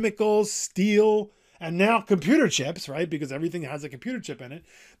 chemicals, steel, and now computer chips, right? Because everything has a computer chip in it.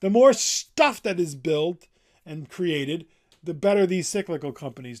 The more stuff that is built and created, the better these cyclical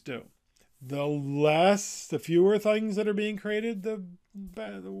companies do. The fewer things that are being created, the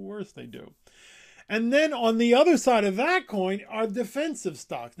worse they do. And then on the other side of that coin are defensive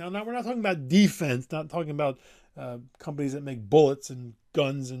stocks. Now we're not talking about defense, not talking about companies that make bullets and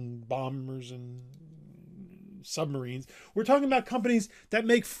guns and bombers and submarines. We're talking about companies that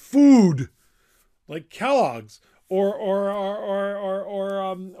make food, like Kellogg's, or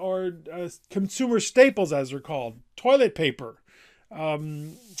consumer staples, as they're called, toilet paper,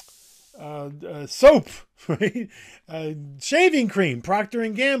 soap, right? Shaving cream, Procter &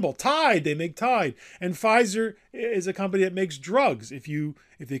 Gamble, Tide, they make Tide. And Pfizer is a company that makes drugs. If the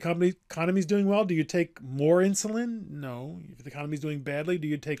economy's doing well, do you take more insulin? No. If the economy's doing badly, do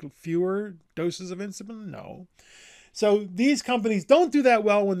you take fewer doses of insulin? No. So these companies don't do that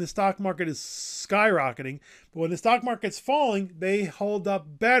well when the stock market is skyrocketing. But when the stock market's falling, they hold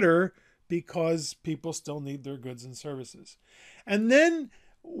up better because people still need their goods and services. And then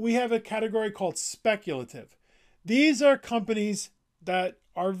we have a category called speculative. These are companies that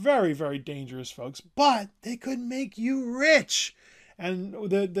are very, very dangerous, folks, but they could make you rich. And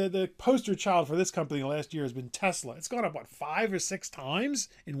the poster child for this company last year has been Tesla. It's gone up, 5 or 6 times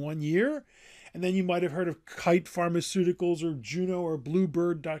in 1 year? And then you might have heard of Kite Pharmaceuticals or Juno or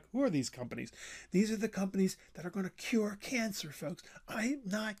Bluebird. Who are these companies? These are the companies that are going to cure cancer, folks. I'm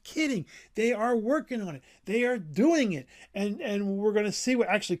not kidding. They are working on it. They are doing it. And we're going to see what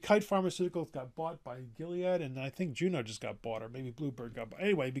actually Kite Pharmaceuticals got bought by Gilead. And I think Juno just got bought, or maybe Bluebird got bought.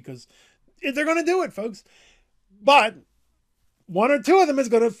 Anyway, because they're going to do it, folks. But 1 or 2 of them is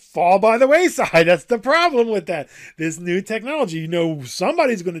going to fall by the wayside. That's the problem with that. This new technology,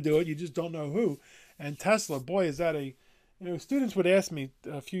 somebody's going to do it. You just don't know who. And Tesla, boy, is that a students would ask me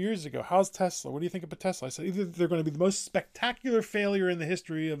a few years ago, "How's Tesla? What do you think about Tesla?" I said, either they're going to be the most spectacular failure in the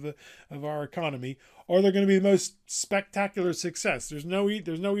history of our economy, or they're going to be the most spectacular success. There's no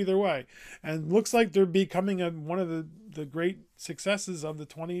either way, and looks like they're becoming one of the great successes of the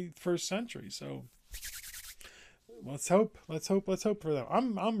 21st century. So let's hope for them.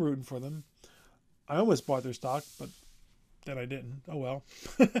 I'm rooting for them. I almost bought their stock, but then I didn't. Oh well.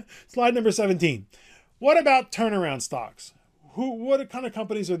 Slide number 17. What about turnaround stocks? What kind of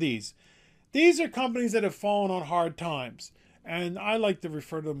companies are these? These are companies that have fallen on hard times. And I like to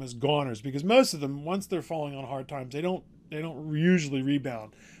refer to them as goners, because most of them, once they're falling on hard times, they don't usually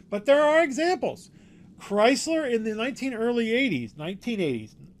rebound. But there are examples. Chrysler in the early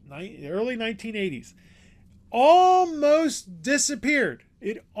 1980s, almost disappeared.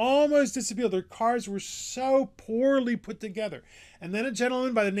 It almost disappeared. Their cars were so poorly put together. And then a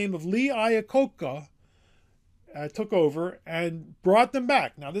gentleman by the name of Lee Iacocca took over and brought them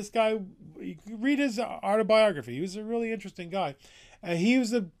back. Now, this guy, you can read his autobiography. He was a really interesting guy. He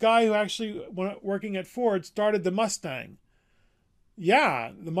was the guy who actually, when working at Ford, started the Mustang.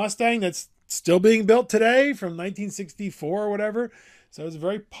 Yeah, the Mustang that's still being built today from 1964 or whatever. So it's a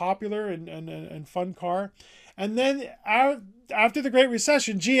very popular and fun car. And then after the Great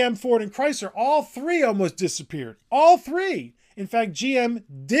Recession, GM, Ford, and Chrysler, all three almost disappeared. All three. In fact, GM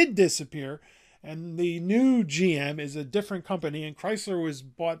did disappear. And the new GM is a different company, and Chrysler was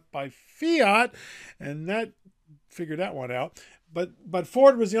bought by Fiat, and that figured that one out. But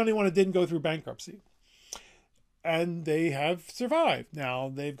Ford was the only one that didn't go through bankruptcy, and they have survived.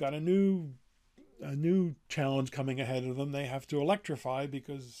 Now they've got a new challenge coming ahead of them. They have to electrify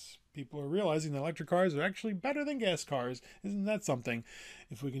because people are realizing that electric cars are actually better than gas cars. Isn't that something?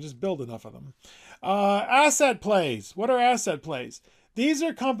 If we can just build enough of them. Asset plays. What are asset plays? These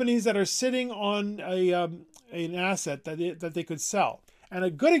are companies that are sitting on an asset that they could sell. And a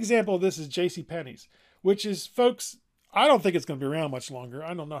good example of this is JCPenney's, which is, folks, I don't think it's going to be around much longer.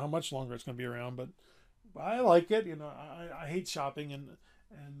 I don't know how much longer it's going to be around, but I like it. I hate shopping,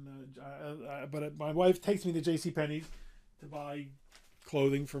 but my wife takes me to JCPenney's to buy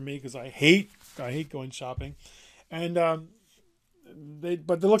clothing for me because I hate going shopping, and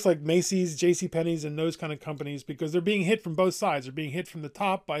but it looks like Macy's, JCPenney's, and those kind of companies, because they're being hit from both sides. They're being hit from the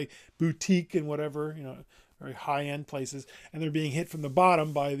top by boutique and whatever, very high-end places, and they're being hit from the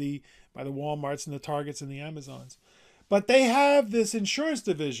bottom by the Walmarts and the Targets and the Amazons. But they have this insurance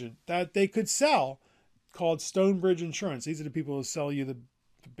division that they could sell called Stonebridge Insurance. These are the people who sell you the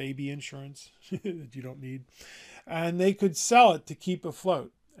baby insurance that you don't need. And they could sell it to keep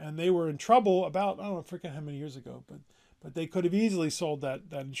afloat. And they were in trouble about, I don't know, I forget how many years ago, but they could have easily sold that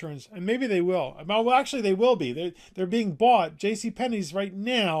insurance, and maybe they will. Well, actually, they will be. They're being bought. JCPenney's right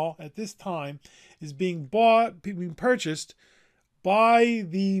now, at this time, is being purchased by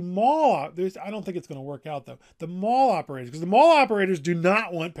the mall. I don't think it's going to work out, though. The mall operators, because the mall operators do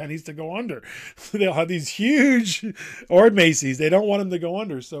not want Penny's to go under. They'll have these huge, or Macy's. They don't want them to go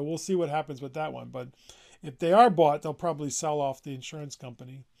under, so we'll see what happens with that one. But if they are bought, they'll probably sell off the insurance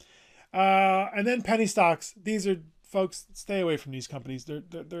company. And then penny stocks. These are, folks, stay away from these companies. They're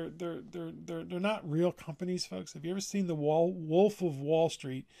not real companies, folks. Have you ever seen the Wolf of Wall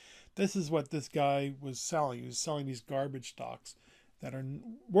Street? This is what this guy was selling. He was selling these garbage stocks that are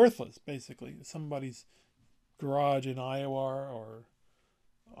worthless, basically. Somebody's garage in Iowa or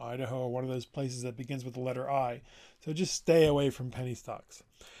Idaho, or one of those places that begins with the letter I. So just stay away from penny stocks.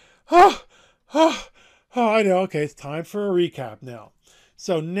 I know. Okay, it's time for a recap now.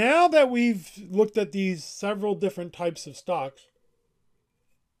 So now that we've looked at these several different types of stocks,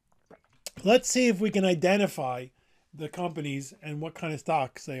 let's see if we can identify the companies and what kind of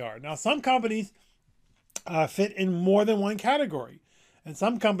stocks they are. Now, some companies fit in more than one category, and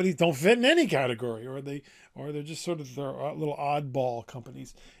some companies don't fit in any category, or they're just sort of, they're little oddball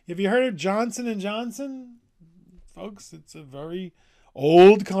companies. Have you heard of Johnson & Johnson? Folks, it's a very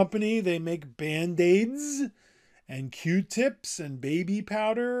old company. They make Band-Aids and Q-tips and baby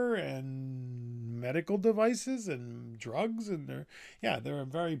powder and medical devices and drugs, and they're a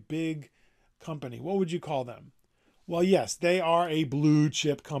very big company. What would you call them? Well, yes, they are a blue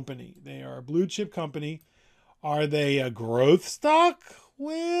chip company. They are a blue chip company. Are they a growth stock?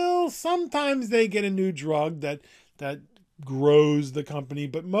 Well, sometimes they get a new drug that grows the company,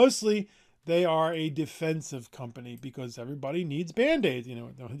 but mostly they are a defensive company because everybody needs Band-Aids.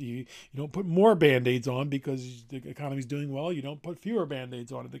 You don't put more Band-Aids on because the economy's doing well. You don't put fewer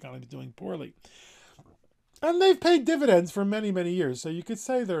Band-Aids on if the economy's doing poorly. And they've paid dividends for many, many years. So you could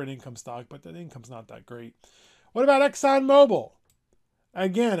say they're an income stock, but the income's not that great. What about ExxonMobil?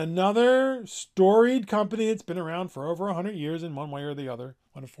 Again, another storied company that's been around for over 100 years in one way or the other,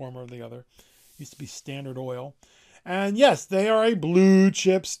 one form or the other. Used to be Standard Oil. And yes, they are a blue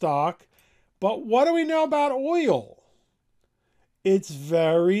chip stock. But what do we know about oil? It's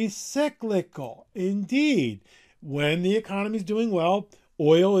very cyclical. Indeed, when the economy is doing well,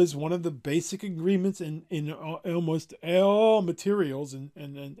 oil is one of the basic ingredients in almost all materials,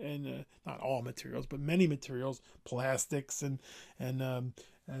 and not all materials, but many materials, plastics and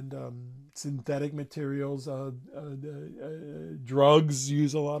synthetic materials. Drugs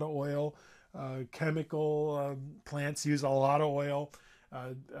use a lot of oil. Chemical plants use a lot of oil.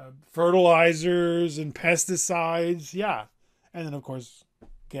 Fertilizers and pesticides, yeah, and then of course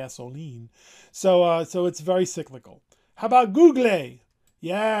gasoline. So it's very cyclical. How about Google?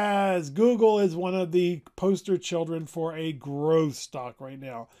 Yes, Google is one of the poster children for a growth stock right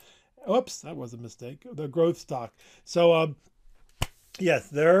now. Oops, that was a mistake. The growth stock. So yes,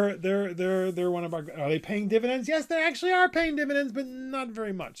 they're one of our. Are they paying dividends? Yes, they actually are paying dividends, but not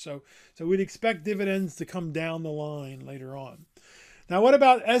very much. So we'd expect dividends to come down the line later on. Now, what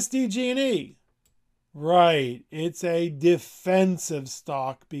about SDG&E? Right, it's a defensive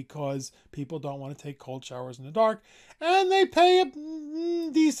stock because people don't want to take cold showers in the dark, and they pay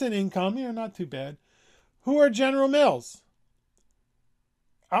a decent income. Not too bad. Who are General Mills?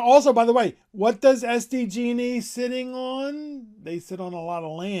 Also, by the way, what does SDG&E sitting on? They sit on a lot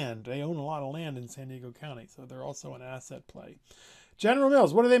of land. They own a lot of land in San Diego County, so they're also an asset play. General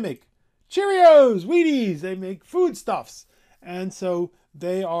Mills, what do they make? Cheerios, Wheaties. They make foodstuffs. And so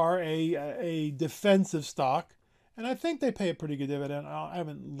they are a defensive stock. And I think they pay a pretty good dividend. I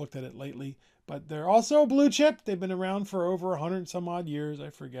haven't looked at it lately. But they're also a blue chip. They've been around for over 100 and some odd years.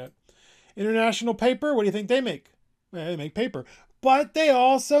 I forget. International Paper, what do you think they make? Well, they make paper. But they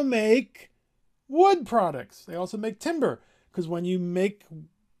also make wood products. They also make timber. Because when you make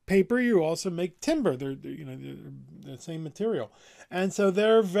paper, you also make timber. They're the same material. And so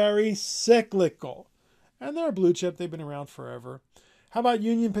they're very cyclical. And they're a blue chip. They've been around forever. How about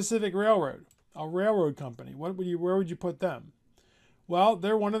Union Pacific Railroad, a railroad company? Where would you put them? Well,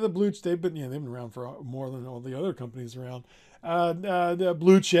 they're one of the blue. They've been around for more than all the other companies around. The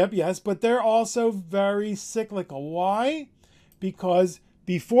blue chip, yes, but they're also very cyclical. Why? Because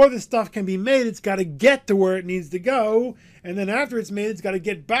before the stuff can be made, it's got to get to where it needs to go, and then after it's made, it's got to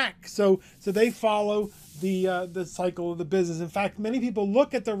get back. So they follow the cycle of the business. In fact, many people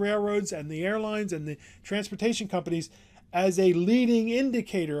look at the railroads and the airlines and the transportation companies as a leading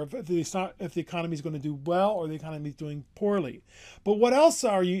indicator of if the economy is going to do well or the economy is doing poorly. But what else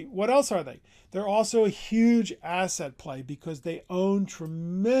are they? They're also a huge asset play because they own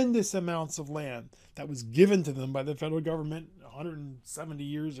tremendous amounts of land that was given to them by the federal government 170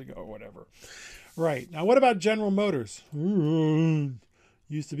 years ago or whatever. Right. Now, what about General Motors?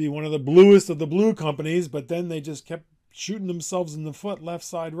 Used to be one of the bluest of the blue companies, but then they just kept shooting themselves in the foot, left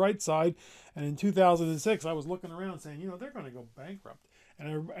side, right side. And in 2006, I was looking around saying, they're going to go bankrupt.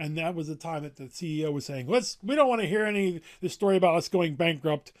 And that was the time that the CEO was saying, we don't want to hear this story about us going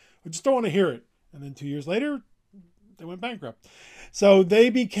bankrupt. We just don't want to hear it. And then 2 years later, they went bankrupt. So they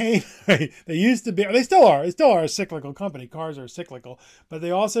became, they still are a cyclical company. Cars are cyclical, but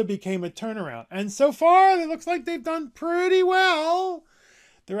they also became a turnaround. And so far, it looks like they've done pretty well.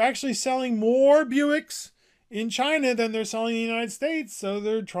 They're actually selling more Buicks in China than they're selling in the United States. So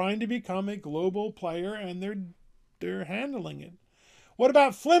they're trying to become a global player, and they're handling it. What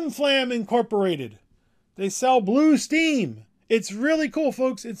about Flim Flam Incorporated? They sell blue steam. It's really cool,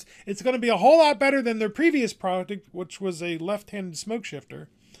 folks. It's going to be a whole lot better than their previous product, which was a left-handed smoke shifter,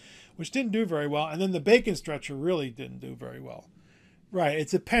 which didn't do very well. And then the bacon stretcher really didn't do very well. Right,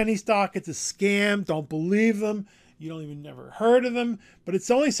 it's a penny stock. It's a scam. Don't believe them. You don't even never heard of them, but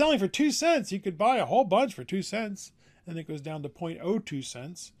it's only selling for 2 cents. You could buy a whole bunch for 2 cents, and it goes down to 0.02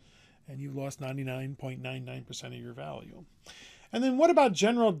 cents, and you've lost 99.99% of your value. And then what about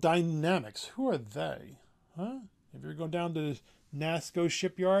General Dynamics? Who are they? If you're going down to NASSCO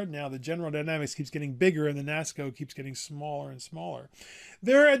shipyard, now the General Dynamics keeps getting bigger, and the NASSCO keeps getting smaller and smaller.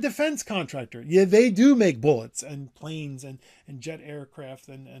 They're a defense contractor. Yeah, they do make bullets and planes and jet aircraft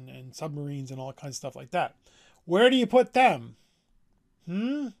and submarines and all kinds of stuff like that. Where do you put them?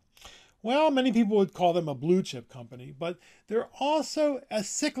 Well, many people would call them a blue chip company, but they're also a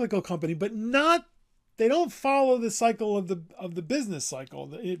cyclical company, but they don't follow the cycle of the business cycle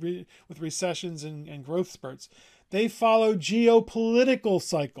with recessions and growth spurts. They follow geopolitical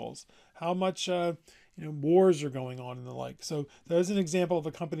cycles, how much wars are going on and the like. So there's an example of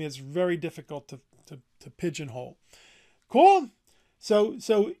a company that's very difficult to pigeonhole. Cool.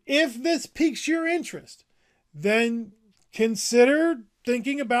 So if this piques your interest, then consider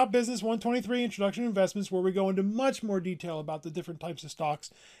Thinking About Business 123 Introduction to Investments, where we go into much more detail about the different types of stocks,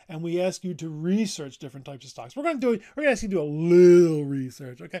 and we ask you to research different types of stocks. We're going to ask you to do a little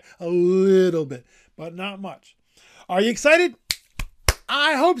research, okay? A little bit, but not much. Are you excited?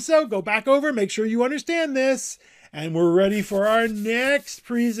 I hope so. Go back over, make sure you understand this, and we're ready for our next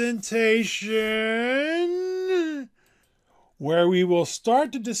presentation, where we will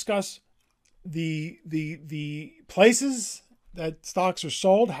start to discuss the places that stocks are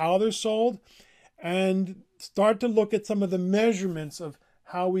sold, how they're sold, and start to look at some of the measurements of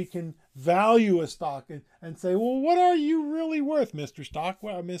how we can value a stock and say, well, what are you really worth, Mr. Stock?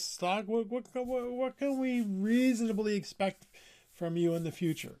 Well, Miss Stock, what can we reasonably expect from you in the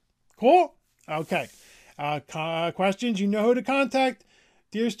future? Cool? Okay. Questions, you know who to contact.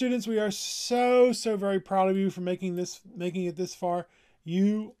 Dear students, we are so very proud of you for making it this far.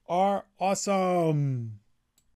 You are awesome.